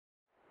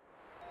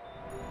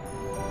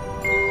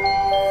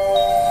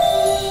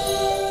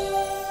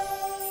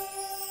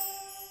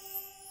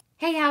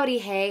Hey howdy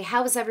hey,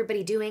 how is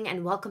everybody doing,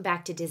 and welcome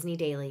back to Disney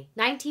Daily.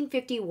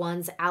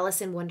 1951's Alice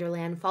in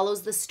Wonderland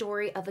follows the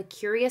story of a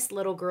curious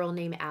little girl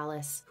named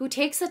Alice, who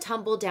takes a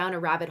tumble down a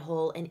rabbit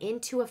hole and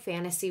into a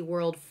fantasy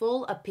world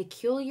full of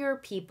peculiar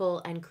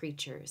people and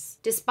creatures.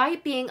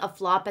 Despite being a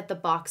flop at the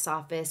box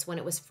office when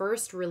it was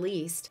first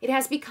released, it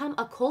has become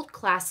a cult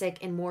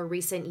classic in more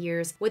recent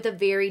years with a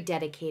very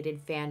dedicated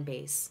fan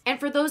base. And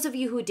for those of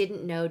you who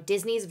didn't know,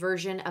 Disney's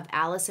version of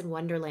Alice in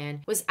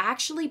Wonderland was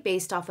actually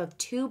based off of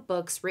two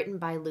books written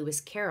by Lewis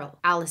Carroll,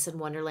 Alice in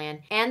Wonderland,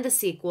 and the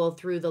sequel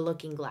Through the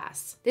Looking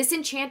Glass. This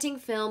enchanting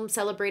film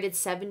celebrated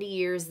 70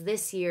 years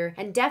this year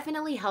and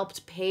definitely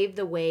helped pave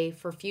the way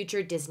for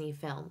future Disney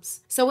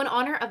films. So in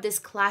honor of this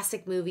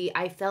classic movie,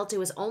 I felt it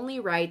was only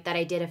right that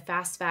I did a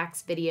Fast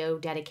Facts video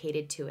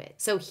dedicated to it.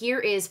 So here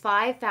is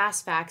 5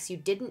 fast facts you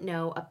didn't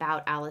know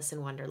about Alice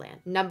in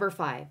Wonderland. Number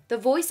 5. The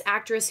voice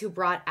actress who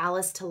brought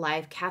Alice to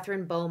life,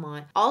 Catherine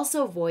Beaumont,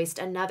 also voiced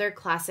another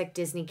classic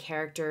Disney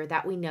character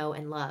that we know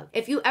and love.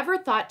 If you ever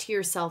thought to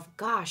yourself,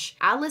 gosh,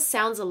 Alice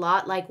sounds a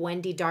lot like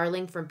Wendy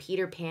Darling from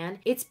Peter Pan,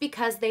 it's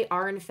because they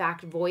are in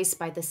fact voiced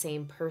by the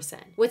same person.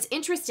 What's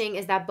interesting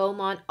is that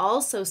Beaumont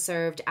also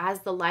served as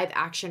the live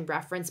action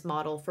reference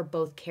model for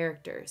both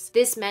characters.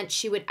 This meant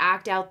she would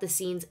act out the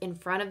scenes in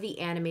front of the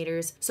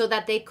animators so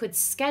that they could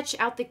sketch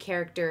out the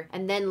character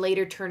and then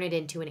later turn it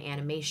into an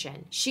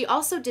animation. She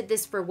also did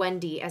this for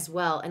Wendy as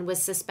well and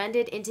was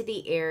suspended into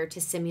the air to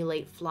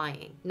simulate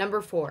flying. Number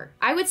 4.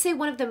 I would say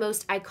one of the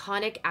most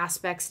iconic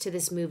aspects to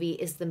this movie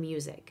is the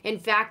music. In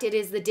fact, it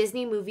is the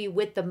Disney movie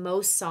with the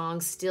most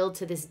songs still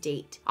to this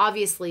date.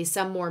 Obviously,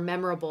 some more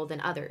memorable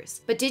than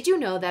others. But did you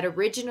know that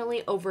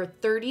originally over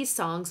 30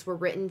 songs were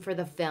written for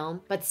the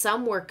film, but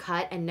some were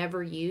cut and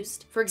never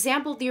used? For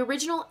example, the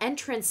original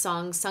entrance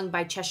song sung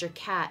by Cheshire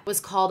Cat was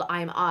called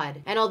I'm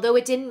Odd, and although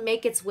it didn't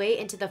make its way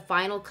into the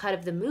final cut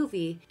of the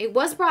movie, it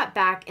was brought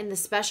back in the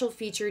special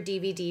feature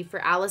DVD for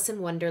Alice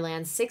in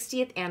Wonderland's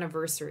 60th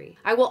anniversary.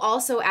 I will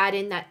also add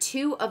in that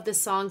 2 of the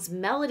song's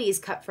melodies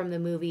cut from the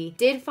movie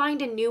did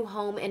find a new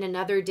home in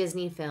another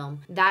Disney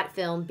film, that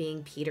film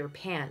being Peter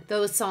Pan.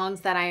 Those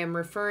songs that I am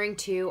referring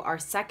to are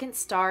Second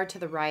Star to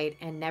the Right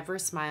and Never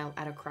Smile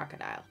at a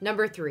Crocodile.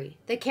 Number 3.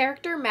 The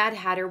character Mad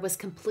Hatter was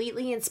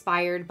completely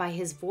inspired by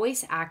his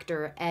voice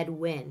actor Ed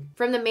Wynn.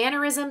 From the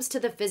mannerisms to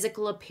the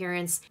physical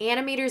appearance,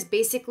 animators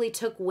basically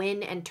took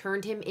Wynn and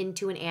turned him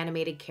into an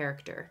animated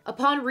character.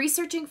 Upon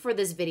researching for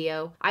this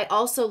video, I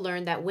also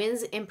learned that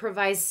Wynn's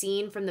improvised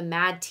scene from the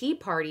Mad Tea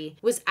Party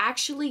was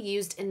actually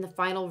used in the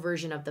final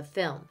version of the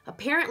film.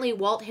 Apparently,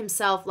 Walt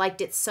himself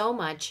liked it so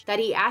much that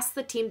he asked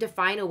the team to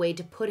find a way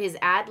to put his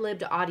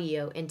ad-libbed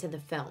audio into the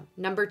film.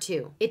 Number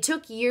 2. It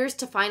took years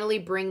to finally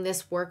bring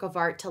this work of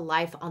art to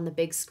life on the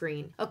big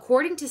screen.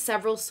 According to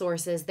several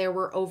sources, there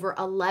were over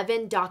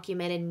 11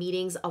 documented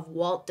meetings of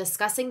Walt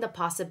discussing the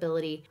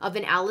possibility of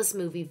an Alice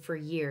movie for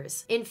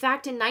years. In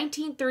fact, in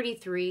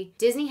 1933,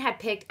 Disney had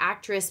picked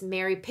actress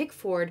Mary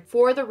Pickford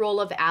for the role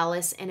of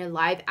Alice in a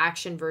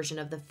live-action version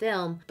of the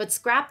film, but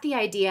scrapped the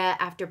idea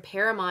after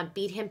Paramount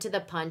beat him to the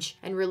punch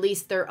and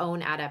released their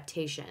own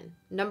adaptation.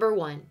 Number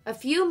 1. A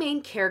few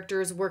main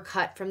characters were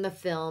cut from the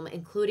film,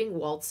 including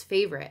Walt's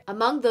favorite.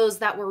 Among those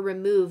that were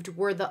removed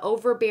were the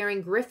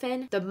overbearing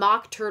Griffin, the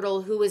mock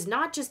turtle who was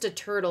not just a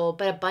turtle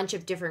but a bunch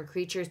of different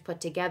creatures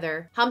put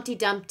together, Humpty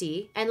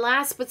Dumpty, and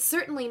last but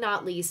certainly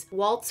not least,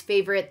 Walt's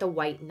favorite, the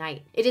White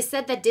Knight. It is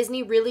said that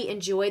Disney really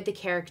enjoyed the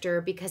character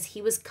because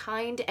he was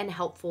kind and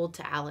helpful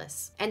to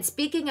Alice. And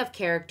speaking of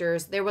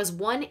characters, there was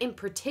one in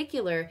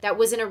particular that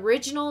was an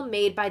original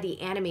made by the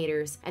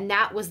animators, and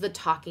that was the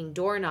talking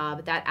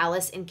doorknob that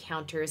Alice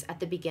encounters at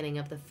the beginning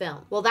of the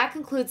film. Well, that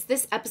concludes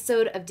this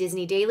episode of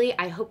Disney Daily.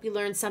 I hope you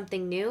learned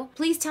something new.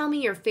 Please tell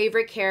me your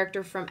favorite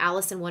character from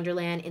Alice in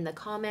Wonderland in the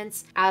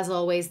comments. As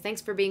always,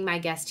 thanks for being my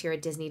guest here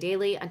at Disney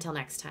Daily. Until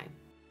next time.